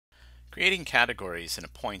Creating categories in a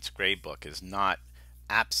points gradebook is not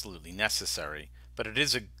absolutely necessary, but it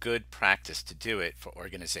is a good practice to do it for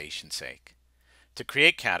organization's sake. To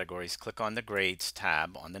create categories, click on the Grades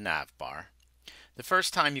tab on the nav bar. The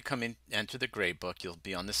first time you come in, enter the gradebook, you'll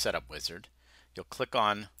be on the Setup Wizard. You'll click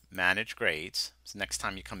on Manage Grades. So next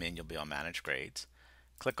time you come in, you'll be on Manage Grades.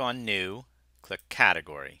 Click on New, click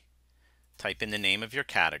Category. Type in the name of your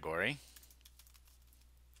category.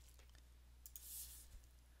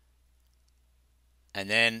 And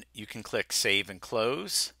then you can click Save and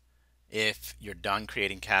Close if you're done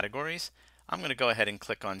creating categories. I'm going to go ahead and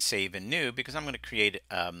click on Save and New because I'm going to create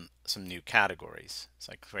some new categories.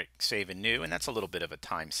 So I click Save and New, and that's a little bit of a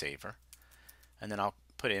time saver. And then I'll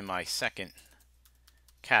put in my second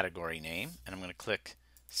category name, and I'm going to click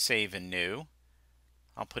Save and New.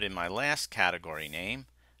 I'll put in my last category name,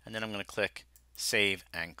 and then I'm going to click Save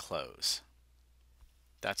and Close.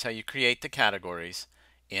 That's how you create the categories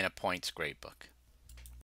in a points gradebook.